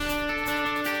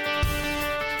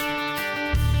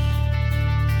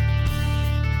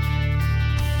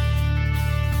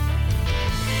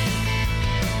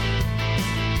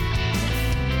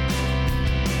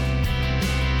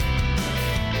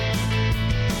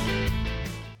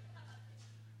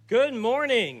Good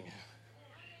morning.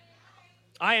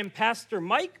 I am Pastor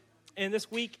Mike, and this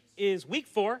week is week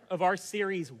 4 of our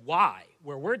series, Why,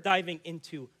 where we're diving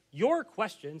into your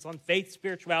questions on faith,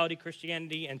 spirituality,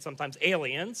 Christianity, and sometimes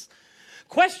aliens.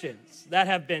 Questions that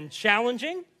have been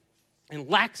challenging and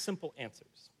lack simple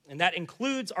answers. And that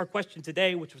includes our question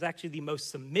today, which was actually the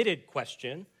most submitted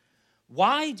question.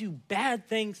 Why do bad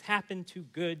things happen to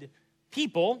good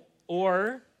people,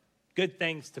 or good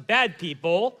things to bad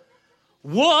people?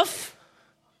 Woof!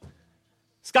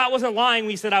 Scott wasn't lying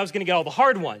when he said I was going to get all the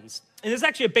hard ones. And this is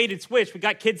actually a baited switch. We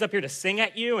got kids up here to sing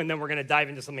at you, and then we're going to dive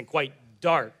into something quite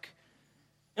dark.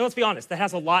 And let's be honest, that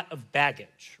has a lot of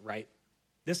baggage, right?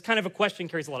 This kind of a question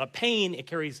carries a lot of pain. It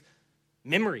carries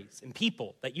memories and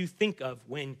people that you think of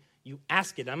when you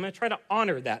ask it. I'm going to try to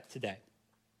honor that today.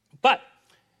 But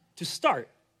to start,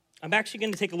 I'm actually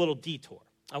going to take a little detour.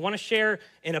 I want to share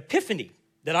an epiphany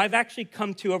that I've actually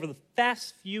come to over the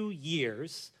past few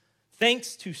years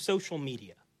thanks to social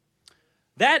media.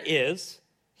 That is,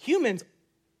 humans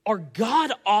are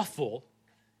god-awful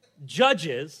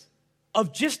judges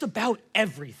of just about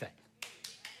everything.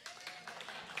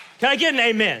 Can I get an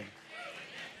amen?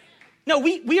 No,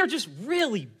 we are just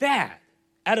really bad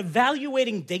at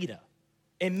evaluating data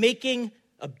and making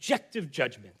objective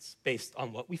judgments based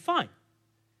on what we find.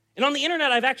 And on the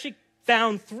internet, I've actually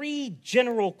found 3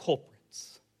 general culprits.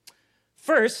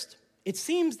 First, it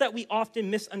seems that we often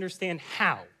misunderstand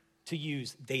how to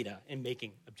use data in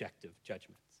making objective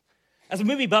judgments. As a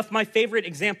movie buff, my favorite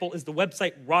example is the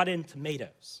website Rotten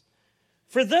Tomatoes.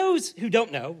 For those who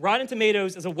don't know, Rotten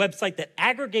Tomatoes is a website that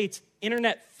aggregates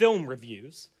internet film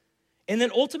reviews and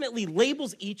then ultimately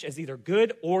labels each as either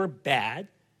good or bad,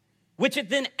 which it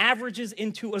then averages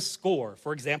into a score.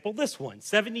 For example, this one,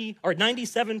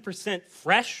 97%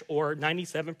 fresh or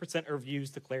 97% of reviews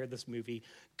declare this movie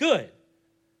good.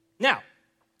 Now,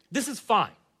 this is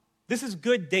fine. This is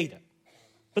good data.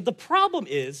 But the problem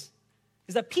is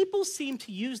that people seem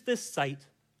to use this site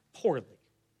poorly.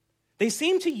 They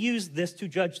seem to use this to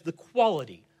judge the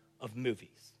quality of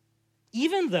movies,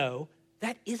 even though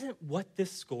that isn't what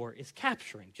this score is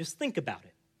capturing. Just think about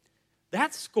it.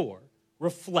 That score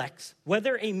reflects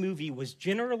whether a movie was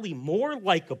generally more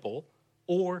likable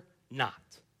or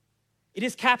not. It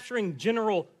is capturing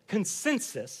general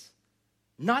consensus,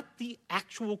 not the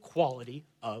actual quality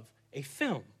of a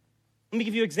film. Let me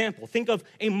give you an example. Think of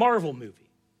a Marvel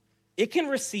movie. It can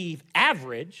receive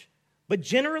average, but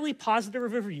generally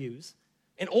positive reviews,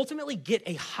 and ultimately get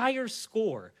a higher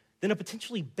score than a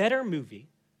potentially better movie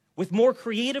with more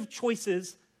creative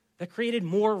choices that created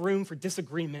more room for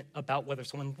disagreement about whether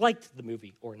someone liked the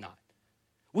movie or not.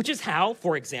 Which is how,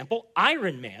 for example,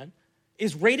 Iron Man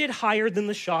is rated higher than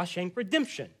The Shawshank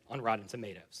Redemption on Rotten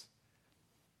Tomatoes.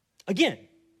 Again,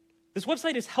 this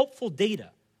website is helpful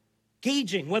data,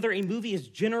 gauging whether a movie is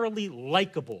generally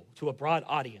likable to a broad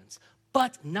audience,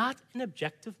 but not an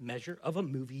objective measure of a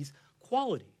movie's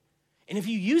quality. And if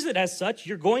you use it as such,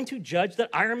 you're going to judge that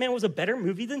Iron Man was a better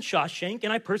movie than Shawshank,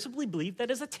 and I personally believe that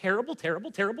is a terrible,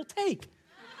 terrible, terrible take.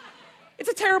 It's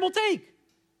a terrible take.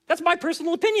 That's my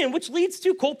personal opinion, which leads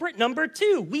to culprit number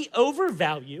 2. We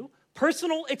overvalue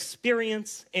personal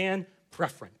experience and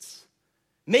preference,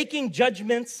 making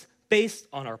judgments based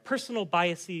on our personal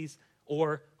biases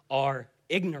or our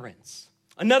ignorance.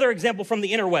 Another example from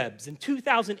the interwebs. In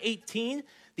 2018,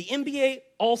 the NBA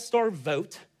All-Star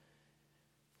vote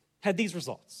had these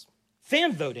results.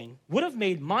 Fan voting would have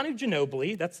made Manu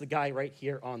Ginobili, that's the guy right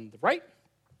here on the right,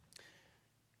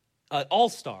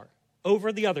 All-Star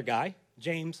over the other guy,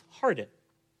 James Harden.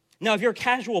 Now, if you're a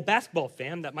casual basketball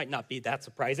fan, that might not be that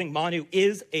surprising. Manu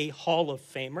is a Hall of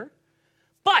Famer.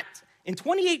 But in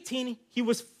 2018, he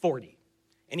was 40,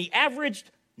 and he averaged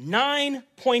 9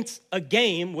 points a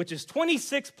game, which is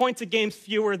 26 points a game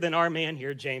fewer than our man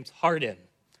here, James Harden.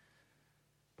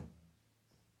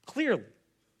 Clearly,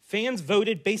 fans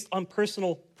voted based on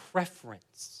personal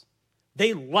preference.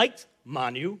 They liked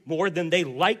Manu more than they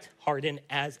liked Harden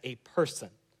as a person.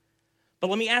 But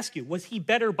let me ask you, was he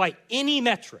better by any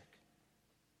metric?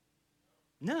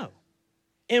 No.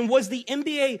 And was the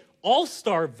NBA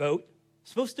All-Star vote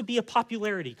supposed to be a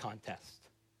popularity contest?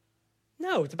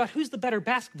 No, it's about who's the better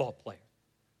basketball player.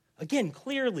 Again,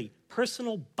 clearly,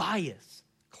 personal bias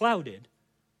clouded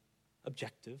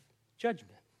objective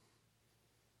judgment.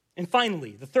 And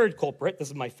finally, the third culprit, this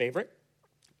is my favorite,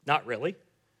 not really.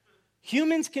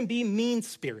 Humans can be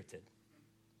mean-spirited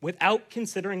without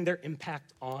considering their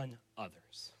impact on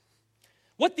others.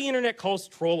 What the internet calls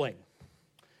trolling.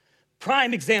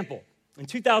 Prime example, in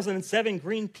 2007,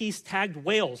 Greenpeace tagged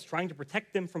whales trying to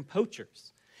protect them from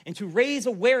poachers. And to raise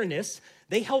awareness,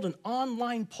 they held an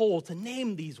online poll to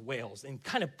name these whales and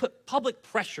kind of put public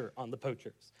pressure on the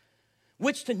poachers,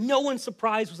 which to no one's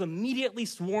surprise was immediately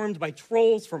swarmed by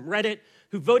trolls from Reddit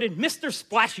who voted Mr.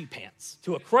 Splashy Pants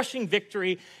to a crushing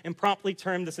victory and promptly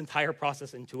turned this entire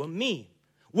process into a meme,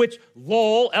 which,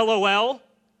 lol, LOL,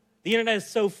 the internet is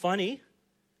so funny.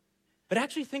 But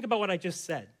actually think about what I just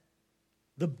said.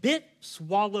 The bit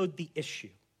swallowed the issue,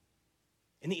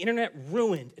 and the internet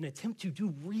ruined an attempt to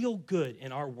do real good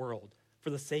in our world for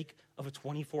the sake of a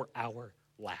 24-hour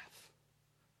laugh.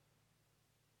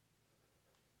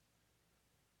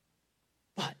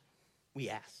 But we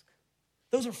ask,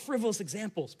 those are frivolous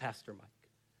examples, Pastor Mike.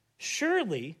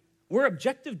 Surely we're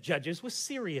objective judges with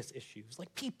serious issues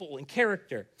like people and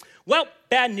character. Well,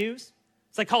 bad news.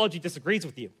 Psychology disagrees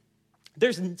with you.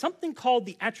 There's something called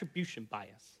the attribution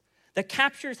bias that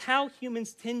captures how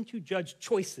humans tend to judge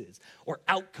choices or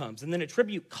outcomes and then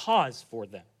attribute cause for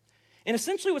them. And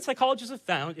essentially what psychologists have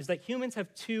found is that humans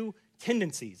have two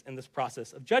tendencies in this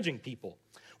process of judging people.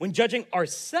 When judging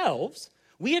ourselves,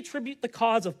 we attribute the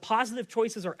cause of positive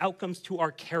choices or outcomes to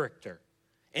our character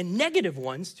and negative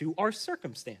ones to our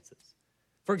circumstances.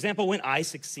 For example, when I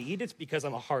succeed, it's because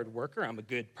I'm a hard worker, I'm a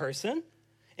good person.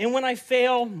 And when I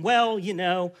fail, well,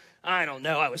 I don't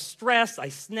know, I was stressed, I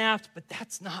snapped, but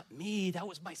that's not me, that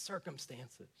was my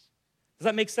circumstances. Does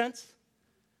that make sense?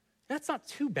 That's not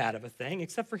too bad of a thing,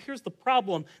 except for here's the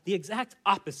problem. The exact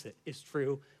opposite is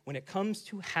true when it comes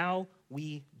to how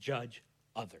we judge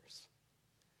others.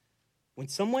 When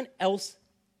someone else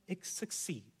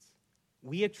succeeds,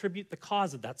 we attribute the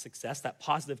cause of that success, that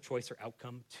positive choice or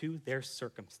outcome, to their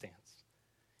circumstance.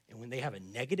 And when they have a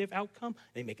negative outcome,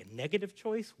 they make a negative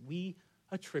choice, we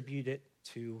attribute it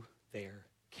to their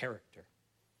character.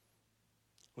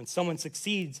 When someone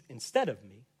succeeds instead of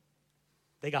me,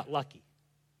 they got lucky.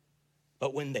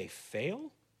 But when they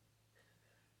fail,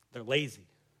 they're lazy,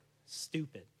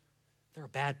 stupid. They're a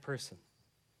bad person.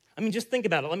 I mean, just think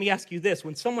about it. Let me ask you this.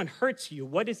 When someone hurts you,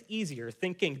 what is easier,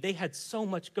 thinking they had so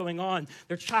much going on,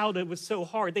 their childhood was so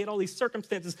hard, they had all these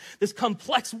circumstances, this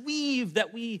complex weave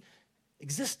that we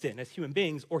exist in as human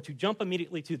beings, or to jump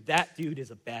immediately to that dude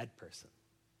is a bad person?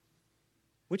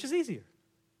 Which is easier?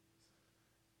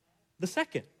 The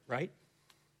second, right?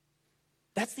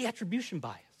 That's the attribution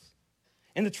bias.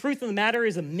 And the truth of the matter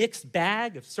is a mixed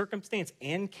bag of circumstance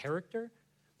and character,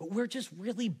 but we're just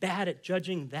really bad at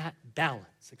judging that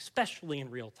balance, especially in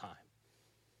real time.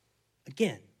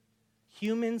 Again,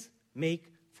 humans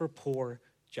make for poor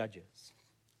judges,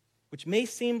 which may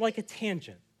seem like a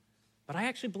tangent, but I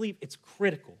actually believe it's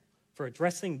critical for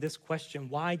addressing this question: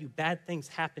 why do bad things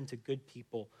happen to good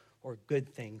people or good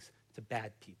things to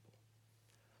bad people?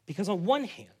 Because on one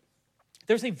hand,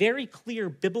 there's a very clear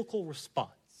biblical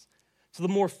response to the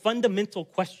more fundamental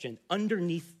question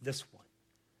underneath this one.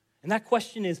 And that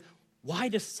question is, why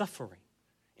does suffering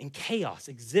and chaos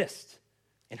exist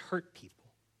and hurt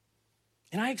people?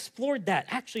 And I explored that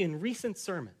actually in recent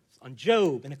sermons on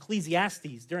Job and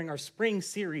Ecclesiastes during our spring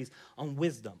series on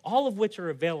wisdom, all of which are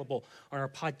available on our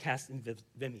podcast in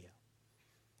Vimeo.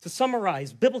 To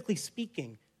summarize, biblically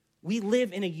speaking, we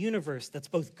live in a universe that's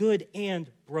both good and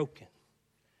broken.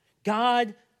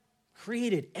 God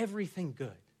created everything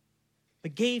good,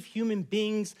 but gave human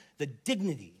beings the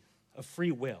dignity of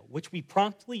free will, which we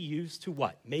promptly use to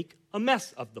what? Make a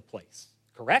mess of the place,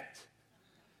 correct?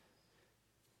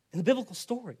 And the biblical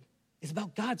story is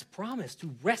about God's promise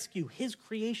to rescue his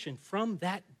creation from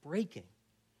that breaking,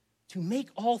 to make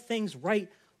all things right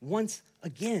once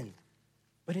again.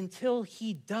 But until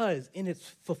he does, in its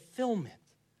fulfillment,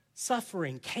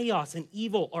 suffering, chaos, and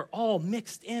evil are all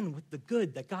mixed in with the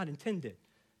good that God intended.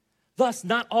 Thus,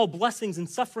 not all blessings and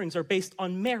sufferings are based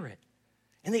on merit,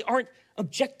 and they aren't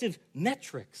objective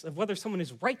metrics of whether someone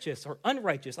is righteous or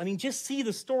unrighteous. I mean, just see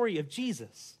the story of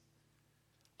Jesus.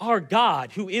 Our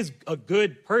God, who is a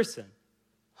good person,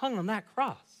 hung on that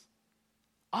cross.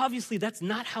 Obviously, that's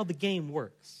not how the game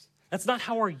works. That's not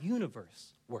how our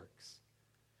universe works.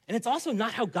 And it's also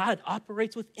not how God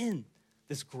operates within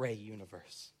this gray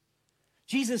universe.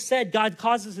 Jesus said God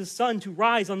causes his sun to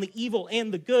rise on the evil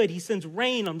and the good. He sends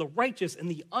rain on the righteous and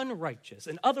the unrighteous.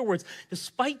 In other words,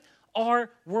 despite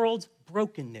our world's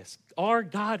brokenness, our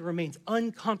God remains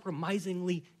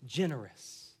uncompromisingly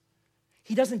generous.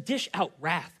 He doesn't dish out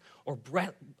wrath or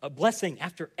a blessing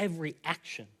after every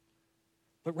action,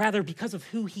 but rather because of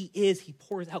who he is, he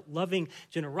pours out loving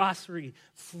generosity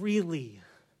freely,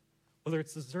 whether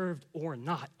it's deserved or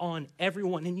not, on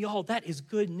everyone. And y'all, that is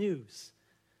good news.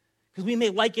 Because we may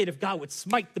like it if God would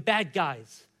smite the bad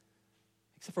guys,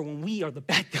 except for when we are the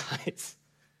bad guys.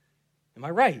 Am I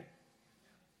right?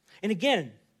 And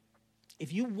again,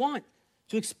 if you want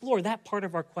to explore that part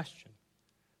of our question,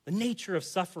 the nature of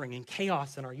suffering and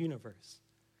chaos in our universe,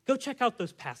 go check out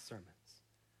those past sermons.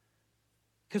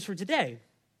 Because for today,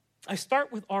 I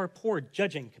start with our poor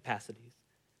judging capacities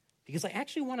because I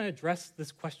actually want to address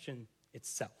this question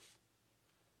itself.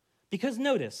 Because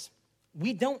notice,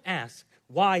 we don't ask,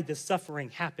 why does suffering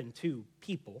happen to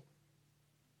people?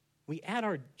 We add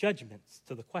our judgments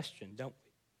to the question, don't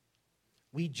we?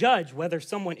 We judge whether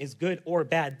someone is good or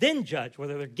bad, then judge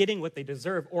whether they're getting what they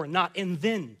deserve or not, and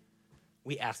then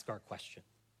we ask our question.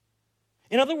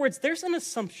 In other words, there's an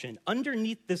assumption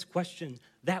underneath this question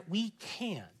that we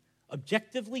can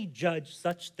objectively judge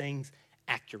such things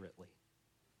accurately.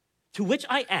 To which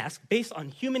I ask, based on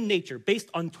human nature, based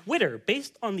on Twitter,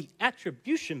 based on the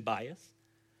attribution bias,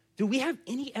 do we have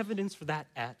any evidence for that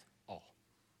at all?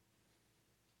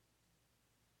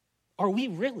 Are we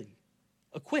really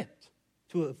equipped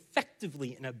to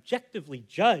effectively and objectively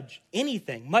judge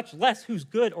anything, much less who's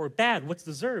good or bad, what's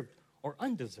deserved or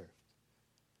undeserved?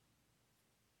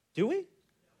 Do we?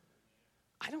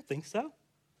 I don't think so.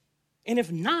 And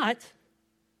if not,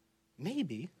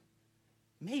 maybe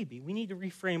we need to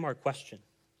reframe our question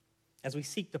as we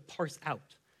seek to parse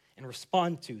out and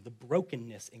respond to the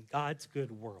brokenness in God's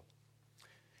good world.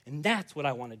 And that's what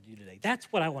I want to do today. That's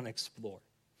what I want to explore.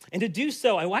 And to do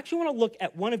so, I actually want to look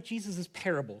at one of Jesus'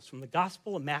 parables from the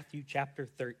Gospel of Matthew chapter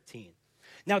 13.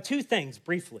 Now, two things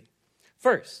briefly.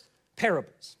 First,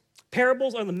 parables.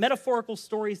 Parables are the metaphorical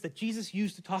stories that Jesus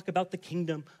used to talk about the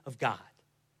kingdom of God.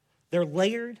 They're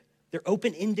layered, they're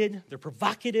open-ended, they're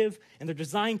provocative, and they're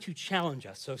designed to challenge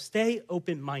us. So stay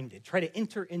open-minded. Try to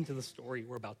enter into the story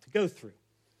we're about to go through.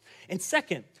 And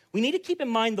second, we need to keep in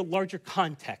mind the larger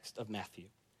context of Matthew.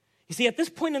 You see, at this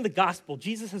point in the gospel,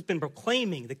 Jesus has been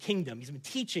proclaiming the kingdom. He's been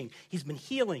teaching, he's been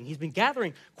healing, he's been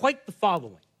gathering quite the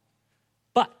following.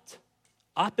 But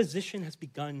opposition has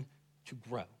begun to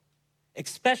grow,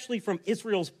 especially from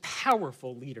Israel's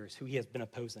powerful leaders who he has been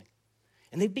opposing.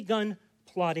 And they've begun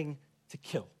plotting to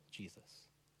kill Jesus,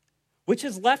 which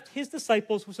has left his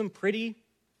disciples with some pretty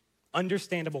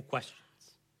understandable questions.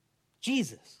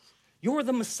 Jesus, you're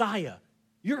the Messiah.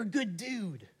 You're a good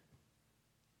dude.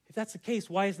 If that's the case,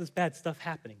 why is this bad stuff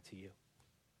happening to you?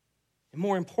 And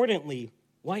more importantly,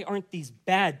 why aren't these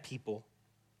bad people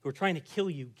who are trying to kill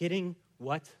you getting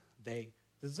what they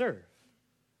deserve?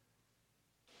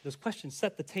 Those questions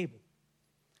set the table.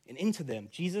 And into them,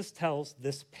 Jesus tells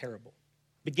this parable,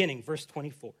 beginning verse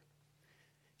 24.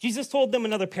 Jesus told them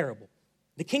another parable.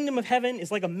 The kingdom of heaven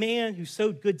is like a man who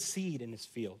sowed good seed in his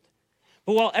field.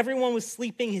 But while everyone was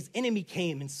sleeping, his enemy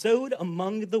came and sowed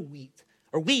among the weeds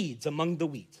among the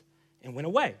wheat, and went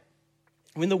away.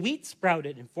 When the wheat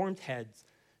sprouted and formed heads,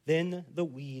 then the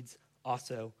weeds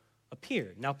also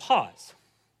appeared. Now pause.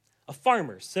 A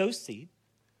farmer sows seed,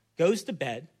 goes to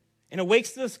bed, and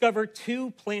awakes to discover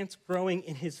two plants growing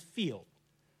in his field.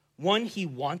 One he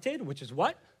wanted, which is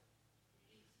what?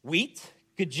 Wheat.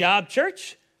 Good job,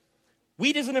 church.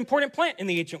 Wheat is an important plant in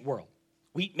the ancient world.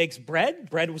 Wheat makes bread.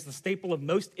 Bread was the staple of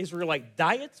most Israelite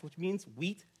diets, which means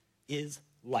wheat is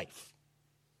life.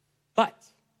 But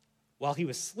while he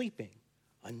was sleeping,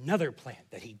 another plant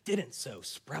that he didn't sow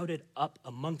sprouted up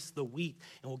amongst the wheat.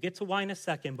 And we'll get to why in a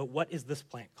second, but what is this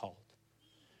plant called?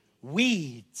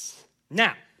 Weeds.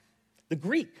 Now, the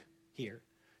Greek here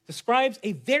describes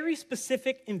a very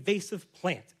specific invasive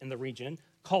plant in the region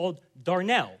called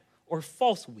darnel, or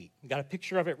false wheat. We got a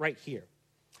picture of it right here.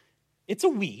 It's a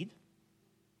weed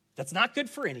that's not good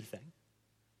for anything,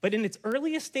 but in its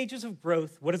earliest stages of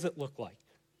growth, what does it look like?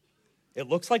 It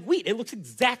looks like wheat. It looks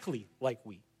exactly like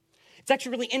wheat. It's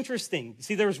actually really interesting. You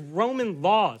see, there's Roman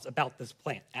laws about this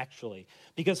plant, actually,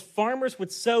 because farmers would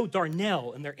sow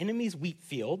darnel in their enemies' wheat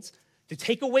fields to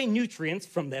take away nutrients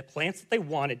from the plants that they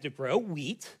wanted to grow,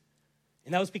 wheat,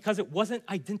 and that was because it wasn't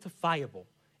identifiable.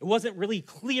 It wasn't really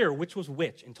clear which was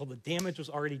which until the damage was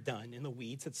already done and the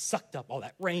weeds had sucked up all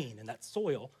that rain and that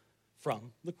soil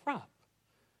from the crop.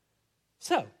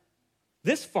 So,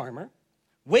 this farmer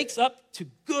wakes up to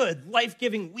good,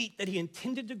 life-giving wheat that he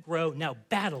intended to grow, now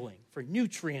battling for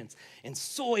nutrients and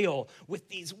soil with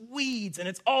these weeds, and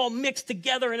it's all mixed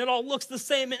together and it all looks the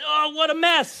same, and oh, what a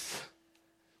mess.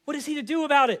 What is he to do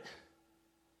about it?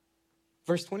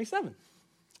 Verse 27.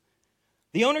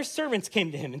 The owner's servants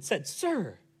came to him and said,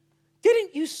 "Sir,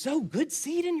 didn't you sow good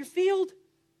seed in your field?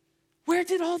 Where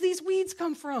did all these weeds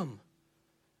come from?"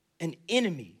 "An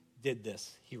enemy did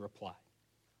this," he replied.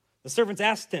 The servants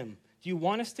asked him, "Do you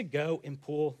want us to go and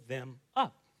pull them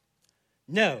up?"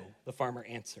 "No," the farmer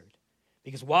answered,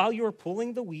 "because while you are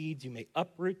pulling the weeds, you may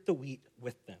uproot the wheat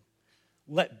with them.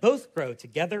 Let both grow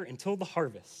together until the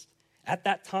harvest. At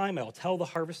that time, I will tell the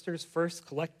harvesters, first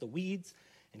collect the weeds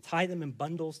and tie them in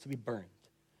bundles to be burned.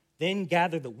 Then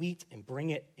gather the wheat and bring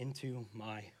it into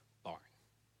my barn."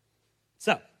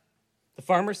 So, the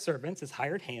farmer's servants, his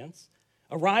hired hands,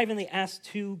 arrive and they ask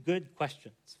two good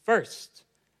questions. First,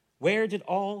 where did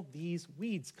all these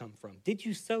weeds come from? Did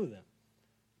you sow them?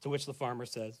 To which the farmer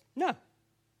says, no,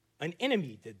 an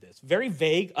enemy did this. Very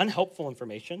vague, unhelpful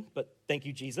information, but thank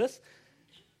you, Jesus.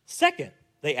 Second,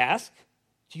 they ask,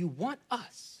 do you want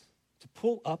us to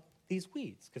pull up these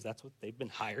weeds? Because that's what they've been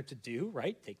hired to do,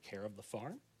 right? Take care of the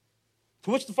farm.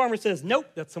 To which the farmer says, nope,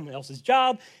 that's someone else's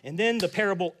job. And then the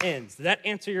parable ends. Did that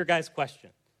answer your guys'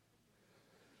 question?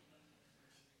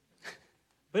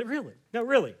 But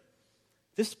really,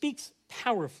 this speaks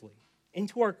powerfully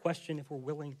into our question if we're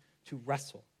willing to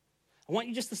wrestle. I want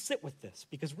you just to sit with this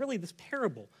because really this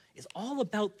parable is all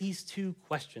about these two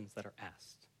questions that are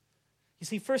asked. You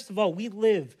see, first of all, we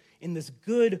live in this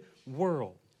good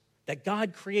world that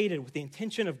God created with the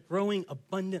intention of growing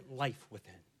abundant life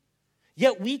within.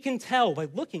 Yet we can tell by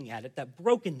looking at it that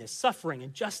brokenness, suffering,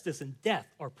 injustice, and death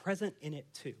are present in it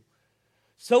too.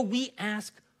 So we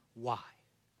ask, why?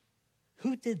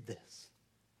 Who did this?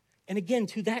 And again,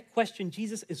 to that question,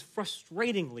 Jesus is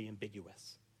frustratingly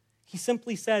ambiguous. He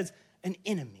simply says, an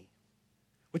enemy,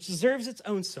 which deserves its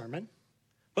own sermon.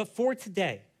 But for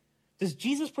today, does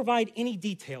Jesus provide any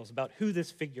details about who this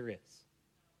figure is?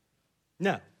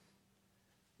 No.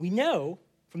 We know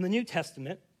from the New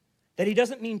Testament that he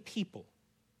doesn't mean people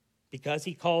because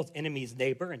he calls enemies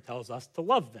neighbor and tells us to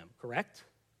love them, correct?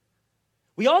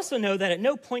 We also know that at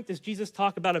no point does Jesus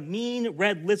talk about a mean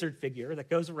red lizard figure that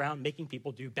goes around making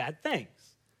people do bad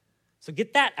things. So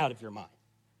get that out of your mind.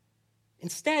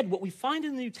 Instead, what we find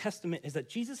in the New Testament is that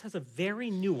Jesus has a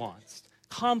very nuanced,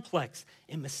 complex,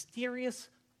 and mysterious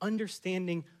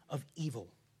understanding of evil.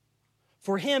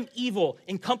 For him, evil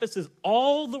encompasses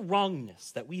all the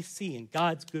wrongness that we see in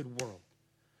God's good world.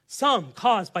 Some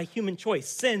caused by human choice,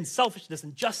 sin, selfishness,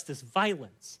 injustice,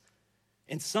 violence.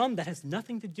 And some that has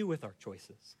nothing to do with our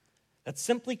choices. That's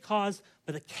simply caused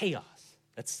by the chaos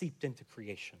that's seeped into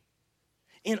creation.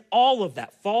 And all of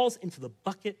that falls into the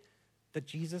bucket that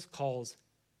Jesus calls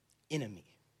enemy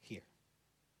here.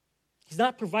 He's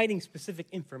not providing specific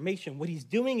information. What he's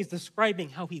doing is describing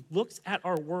how he looks at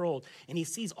our world and he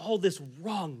sees all this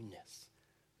wrongness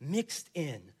mixed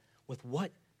in with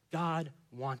what God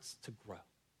wants to grow.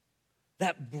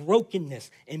 That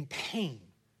brokenness and pain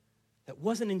that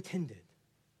wasn't intended.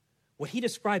 What he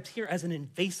describes here as an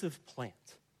invasive plant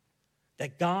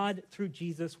that God, through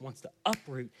Jesus, wants to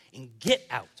uproot and get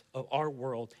out of our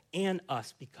world and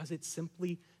us because it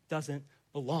simply doesn't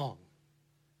belong.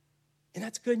 And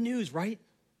that's good news, right?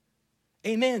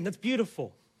 Amen, that's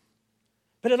beautiful.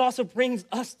 But it also brings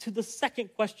us to the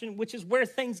second question, which is where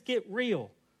things get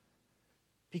real.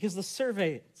 Because the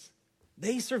surveyors,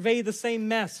 they survey the same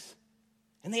mess.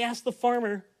 And they ask the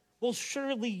farmer, well,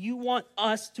 surely you want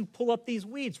us to pull up these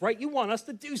weeds, right? You want us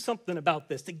to do something about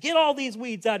this, to get all these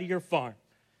weeds out of your farm.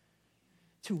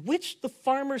 To which the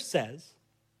farmer says,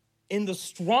 in the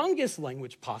strongest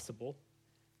language possible,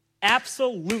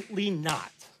 absolutely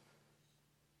not.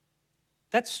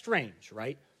 That's strange,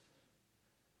 right?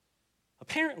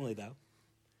 Apparently, though,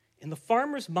 in the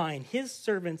farmer's mind, his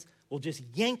servants will just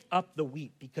yank up the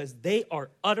wheat because they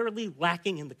are utterly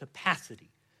lacking in the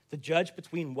capacity to judge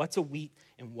between what's a wheat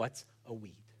and what's a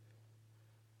weed.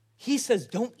 He says,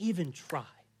 don't even try.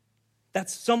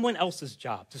 That's someone else's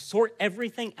job, to sort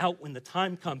everything out when the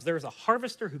time comes. There is a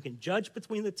harvester who can judge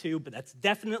between the two, but that's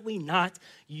definitely not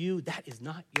you. That is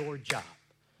not your job.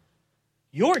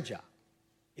 Your job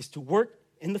is to work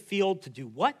in the field to do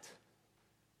what?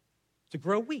 To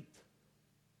grow wheat,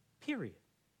 period.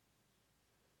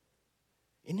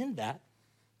 And in that,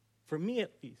 for me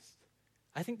at least,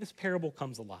 I think this parable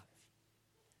comes alive.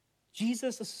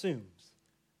 Jesus assumes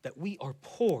that we are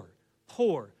poor,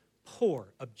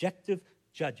 objective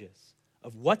judges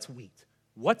of what's wheat,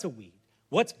 what's a weed,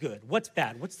 what's good, what's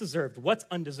bad, what's deserved, what's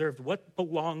undeserved, what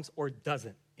belongs or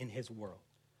doesn't in his world,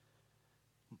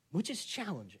 which is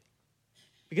challenging.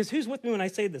 Because who's with me when I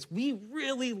say this? We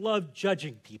really love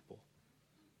judging people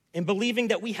and believing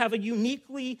that we have a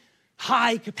uniquely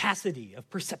high capacity of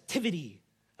perceptivity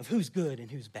of who's good and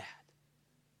who's bad.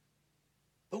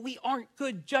 But we aren't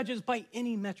good judges by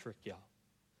any metric, y'all.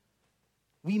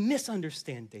 We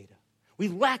misunderstand data. We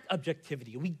lack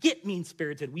objectivity. We get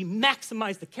mean-spirited. We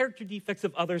maximize the character defects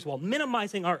of others while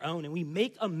minimizing our own, and we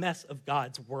make a mess of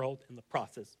God's world in the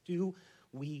process. Do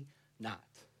we not?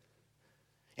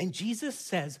 And Jesus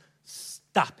says,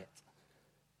 stop it.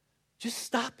 Just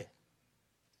stop it.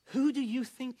 Who do you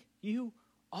think you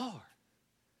are?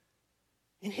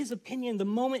 In his opinion, the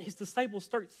moment his disciples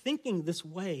start thinking this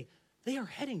way, they are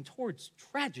heading towards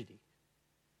tragedy.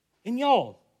 And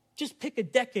y'all, just pick a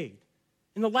decade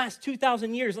in the last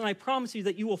 2,000 years, and I promise you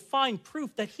that you will find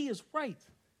proof that he is right.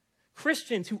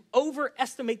 Christians who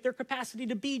overestimate their capacity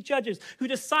to be judges, who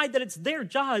decide that it's their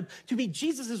job to be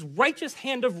Jesus' righteous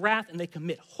hand of wrath, and they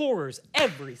commit horrors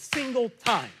every single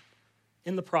time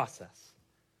in the process.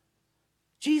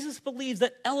 Jesus believes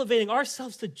that elevating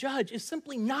ourselves to judge is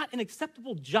simply not an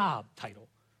acceptable job title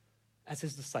as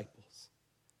his disciples.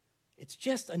 It's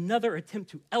just another attempt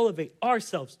to elevate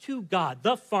ourselves to God,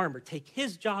 the farmer, take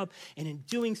his job, and in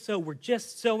doing so, we're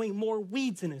just sowing more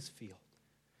weeds in his field,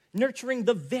 nurturing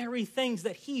the very things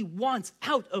that he wants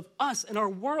out of us and our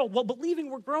world while believing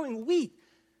we're growing wheat.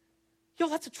 Yo,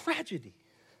 that's a tragedy.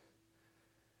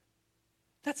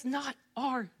 That's not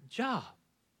our job.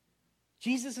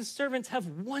 Jesus' servants have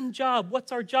one job.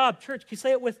 What's our job? Church, can you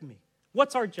say it with me?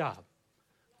 What's our job?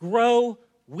 Grow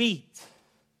wheat.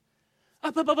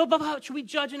 Should we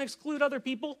judge and exclude other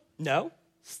people? No.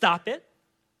 Stop it.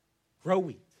 Grow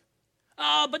wheat.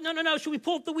 But no. Should we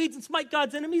pull up the weeds and smite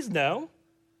God's enemies? No.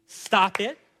 Stop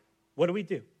it. What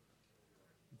do?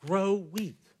 Grow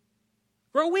wheat.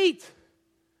 Grow wheat.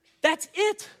 That's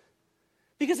it.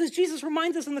 Because as Jesus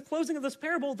reminds us in the closing of this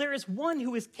parable, there is one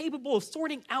who is capable of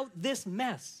sorting out this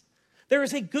mess. There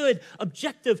is a good,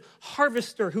 objective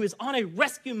harvester who is on a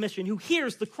rescue mission, who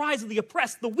hears the cries of the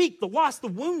oppressed, the weak, the lost, the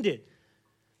wounded.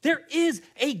 There is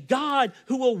a God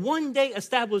who will one day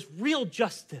establish real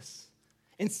justice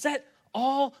and set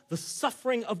all the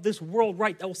suffering of this world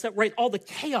right, that will set right all the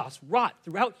chaos wrought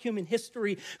throughout human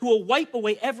history, who will wipe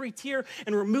away every tear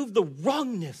and remove the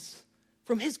wrongness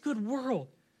from his good world.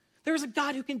 There's a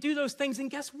God who can do those things, and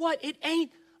guess what? It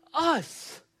ain't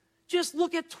us. Just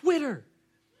look at Twitter.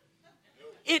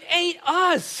 It ain't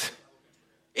us.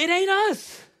 It ain't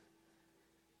us.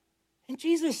 And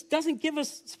Jesus doesn't give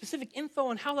us specific info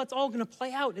on how that's all going to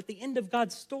play out at the end of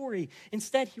God's story.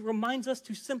 Instead, he reminds us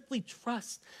to simply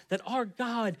trust that our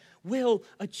God will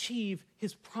achieve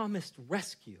his promised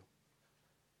rescue.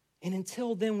 And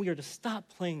until then, we are to stop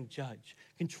playing judge,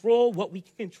 control what we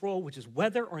can control, which is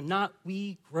whether or not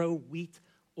we grow wheat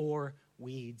or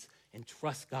weeds, and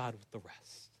trust God with the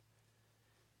rest,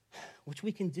 which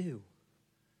we can do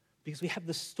because we have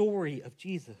the story of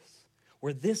Jesus,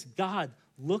 where this God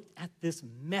looked at this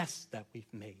mess that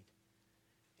we've made,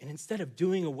 and instead of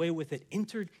doing away with it,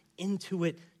 entered into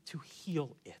it to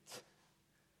heal it.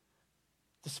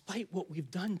 Despite what we've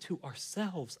done to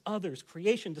ourselves, others,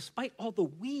 creation, despite all the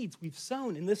weeds we've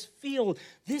sown in this field,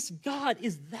 this God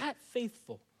is that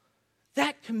faithful,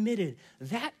 that committed,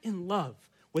 that in love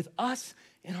with us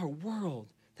and our world,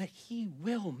 that he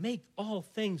will make all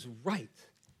things right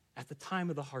at the time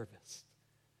of the harvest.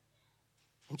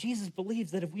 And Jesus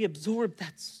believes that if we absorb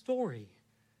that story,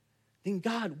 then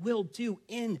God will do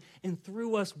in and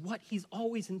through us what he's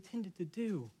always intended to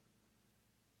do.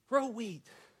 Grow wheat,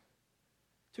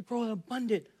 to grow an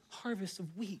abundant harvest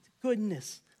of wheat,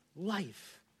 goodness,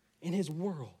 life in his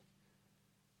world.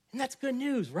 And that's good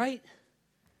news, right?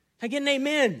 Can I get an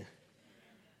amen?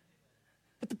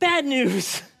 But the bad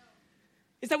news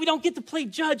is that we don't get to play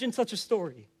judge in such a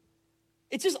story.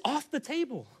 It's just off the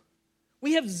table.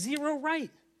 We have zero right.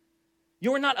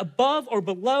 You're not above or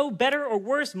below, better or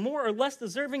worse, more or less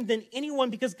deserving than anyone,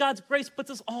 because God's grace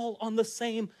puts us all on the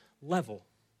same level.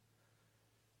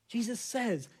 Jesus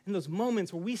says in those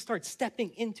moments where we start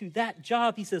stepping into that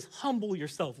job, he says, humble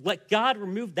yourself. Let God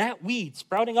remove that weed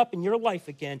sprouting up in your life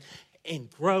again and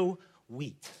grow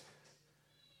wheat.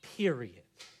 Period.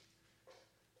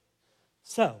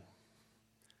 So,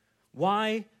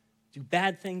 why do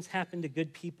bad things happen to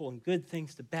good people and good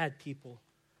things to bad people?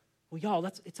 Well, y'all,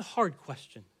 it's a hard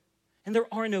question. And there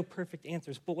are no perfect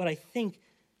answers. But what I think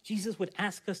Jesus would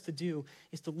ask us to do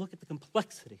is to look at the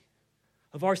complexity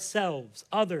of ourselves,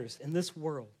 others, in this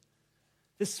world.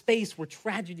 This space where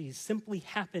tragedies simply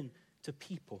happen to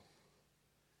people.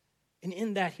 And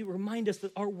in that, he reminds us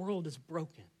that our world is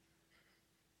broken.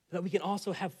 That we can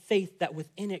also have faith that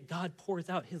within it, God pours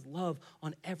out his love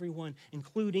on everyone,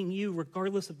 including you,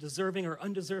 regardless of deserving or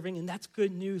undeserving. And that's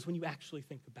good news when you actually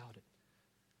think about it.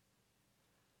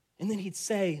 And then he'd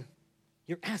say,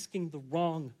 you're asking the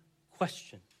wrong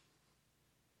question.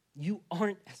 You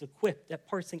aren't as equipped at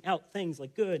parsing out things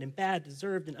like good and bad,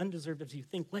 deserved and undeserved as you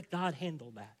think. Let God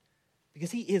handle that,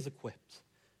 because he is equipped.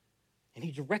 And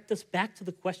he directs us back to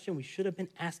the question we should have been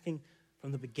asking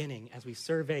from the beginning as we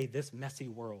survey this messy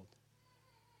world,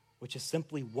 which is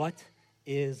simply, what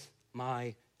is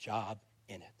my job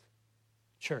in it?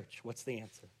 Church, what's the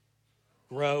answer?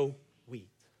 Grow wheat.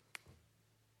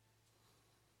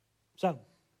 So,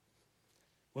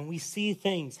 when we see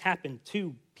things happen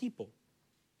to people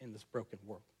in this broken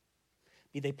world?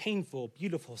 Be they painful,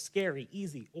 beautiful, scary,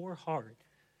 easy, or hard?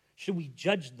 Should we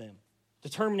judge them,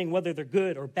 determining whether they're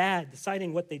good or bad,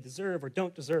 deciding what they deserve or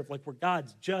don't deserve, like we're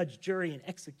God's judge, jury, and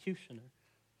executioner?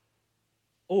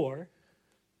 Or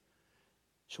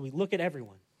should we look at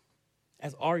everyone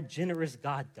as our generous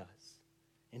God does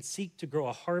and seek to grow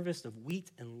a harvest of wheat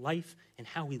and life in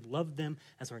how we love them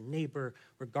as our neighbor,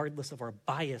 regardless of our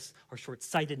bias, our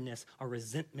short-sightedness, our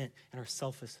resentment, and our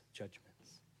selfish judgments?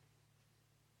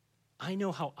 I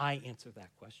know how I answer that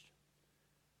question,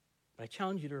 but I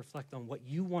challenge you to reflect on what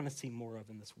you want to see more of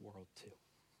in this world too.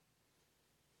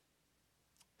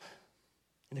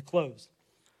 And to close,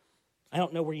 I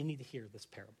don't know where you need to hear this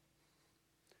parable.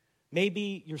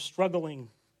 Maybe you're struggling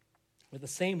with the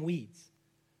same weeds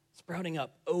sprouting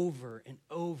up over and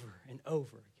over and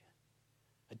over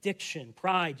again. Addiction,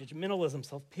 pride, judgmentalism,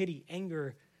 self-pity,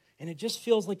 anger, and it just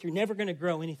feels like you're never going to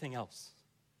grow anything else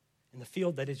in the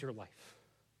field that is your life.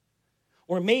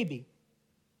 Or maybe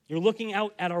you're looking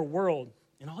out at our world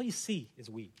and all you see is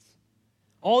weeds.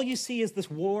 All you see is this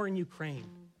war in Ukraine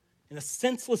and the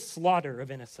senseless slaughter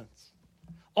of innocents.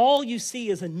 All you see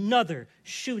is another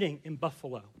shooting in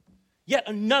Buffalo. Yet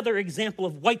another example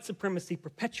of white supremacy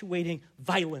perpetuating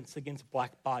violence against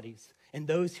black bodies and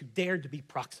those who dared to be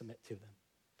proximate to them.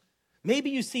 Maybe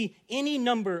you see any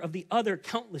number of the other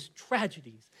countless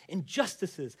tragedies,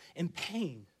 injustices, and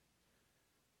pain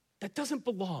that doesn't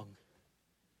belong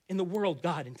in the world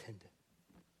God intended.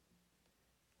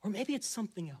 Or maybe it's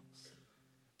something else.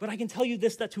 But I can tell you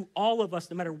this, that to all of us,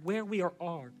 no matter where we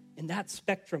are in that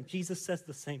spectrum, Jesus says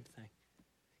the same thing.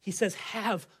 He says,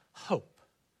 have hope.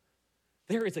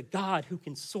 There is a God who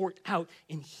can sort out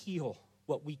and heal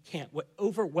what we can't, what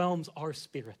overwhelms our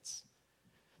spirits.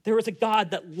 There is a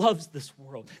God that loves this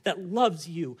world, that loves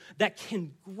you, that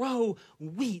can grow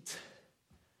wheat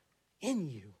in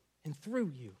you and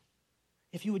through you.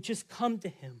 If you would just come to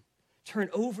him, turn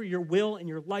over your will and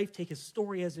your life, take his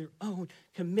story as your own,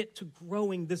 commit to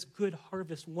growing this good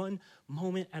harvest one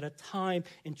moment at a time,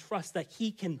 and trust that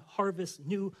he can harvest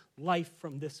new life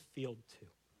from this field too.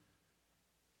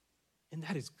 And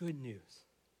that is good news.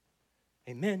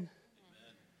 Amen.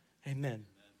 Amen. Amen.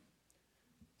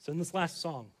 So in this last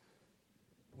song,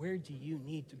 where do you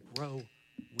need to grow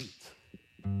wheat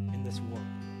in this world?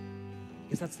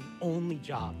 Because that's the only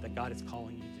job that God is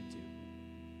calling you to do.